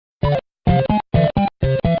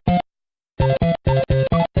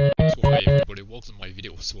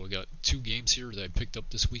video. So I got 2 games here that I picked up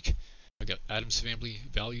this week. I got Addams Family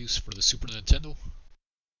Values for the Super Nintendo,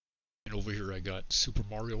 and over here I got Super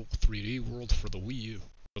Mario 3D World for the Wii U.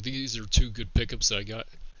 So these are 2 good pickups that I got,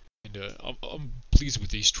 and I'm pleased with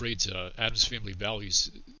these trades. Addams Family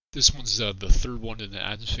Values. This one's the 3rd one in the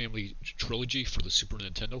Addams Family trilogy for the Super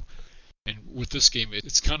Nintendo. And with this game,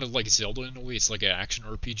 it's kind of like Zelda in a way. It's like an action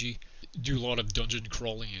RPG. You do a lot of dungeon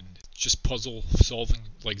crawling and just puzzle solving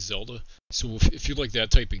like Zelda. So if you like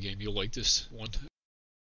that type of game, you'll like this one.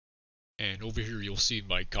 And over here you'll see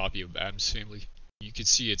my copy of Addams Family. You can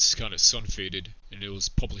see it's kind of sun faded, and it was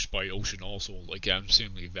published by Ocean also, like Addams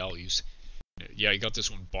Family Values. Yeah, I got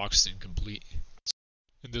this one boxed and complete.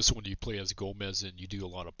 In this one you play as Gomez and you do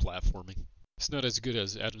a lot of platforming. It's not as good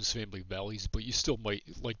as Addams Family Values, but you still might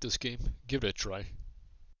like this game. Give it a try.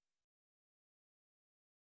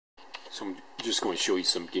 So I'm just going to show you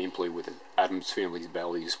some gameplay with Addams Family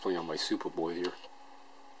Values playing on my Superboy here.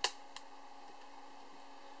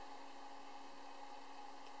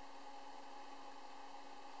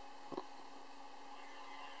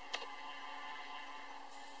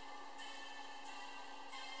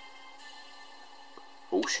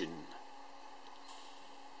 Ocean.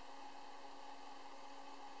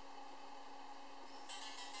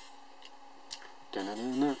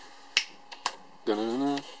 Da-na-na-na.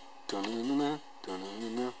 Da-na-na-na. Da-na-na-na.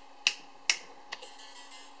 Da-na-na-na.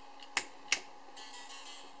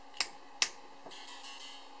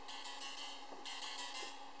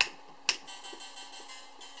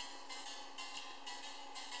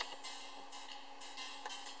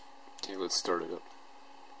 Okay, let's start it up.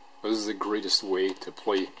 This is the greatest way to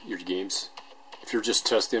play your games. If you're just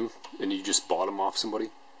testing them and you just bought them off somebody,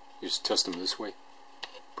 you just test them this way.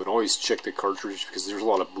 But always check the cartridge, because there's a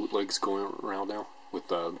lot of bootlegs going around now with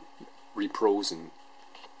repros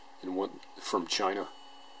and what from China.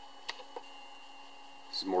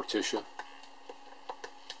 This is Morticia.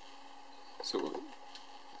 So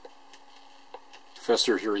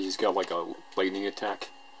Fester here, he's got like a lightning attack,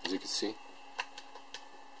 as you can see.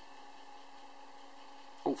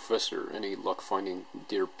 Oh, Fester, any luck finding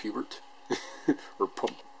dear Pubert? Or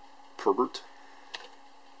Perbert?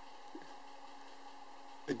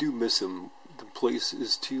 I do miss him. The place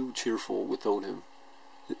is too cheerful without him.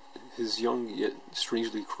 His young yet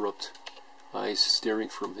strangely corrupt eyes staring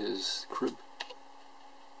from his crib.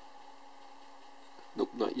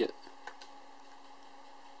 Nope, not yet.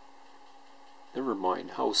 Never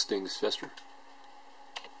mind. How's things, Fester?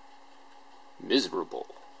 Miserable.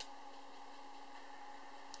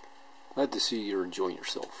 Glad to see you're enjoying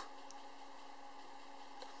yourself.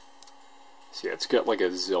 So yeah, it's got like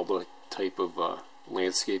a Zelda type of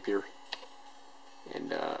landscape here,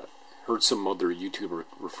 and heard some other YouTuber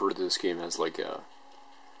refer to this game as like an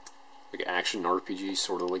action RPG,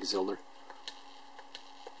 sort of like Zelda.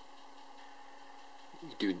 You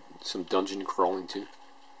do some dungeon crawling too.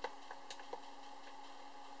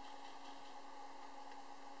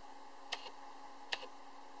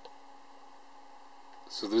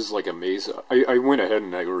 So this is like a maze. I went ahead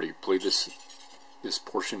and I already played this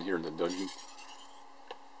portion here in the dungeon.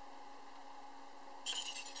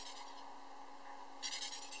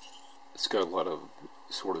 It's got a lot of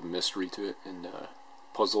sort of mystery to it, and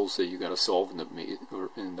puzzles that you gotta solve in the maze,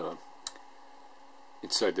 or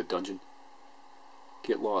inside the dungeon.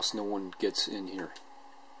 Get lost, no one gets in here.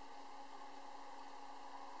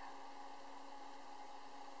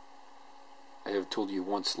 I have told you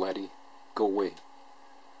once, laddie, go away.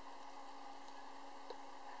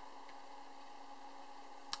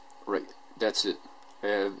 Right, that's it. I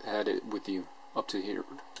have had it with you, up to here,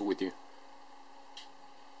 with you.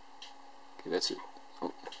 Okay, that's it.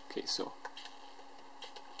 Oh, okay, so.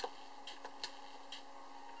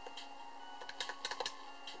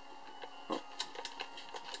 Oh.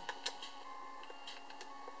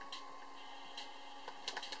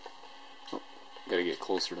 Oh, gotta get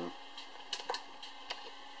closer to him.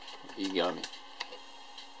 He got me.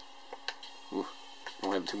 Ooh, I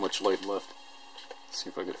don't have too much life left. Let's see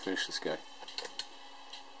if I can finish this guy.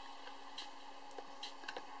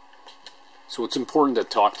 So it's important to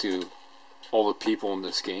talk to all the people in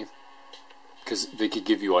this game, because they could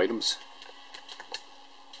give you items.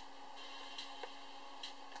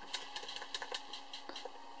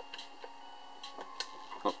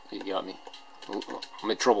 Oh, he got me. Oh, oh,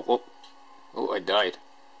 I'm in trouble. Oh, oh, I died.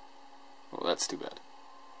 Oh, that's too bad.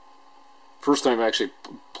 First time I actually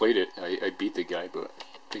played it, I beat the guy, but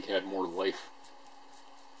I think he had more life.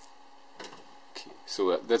 Okay,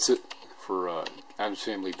 so that's it for Addams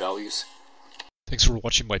Family Values. Thanks for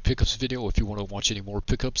watching my pickups video. If you want to watch any more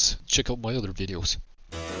pickups, check out my other videos.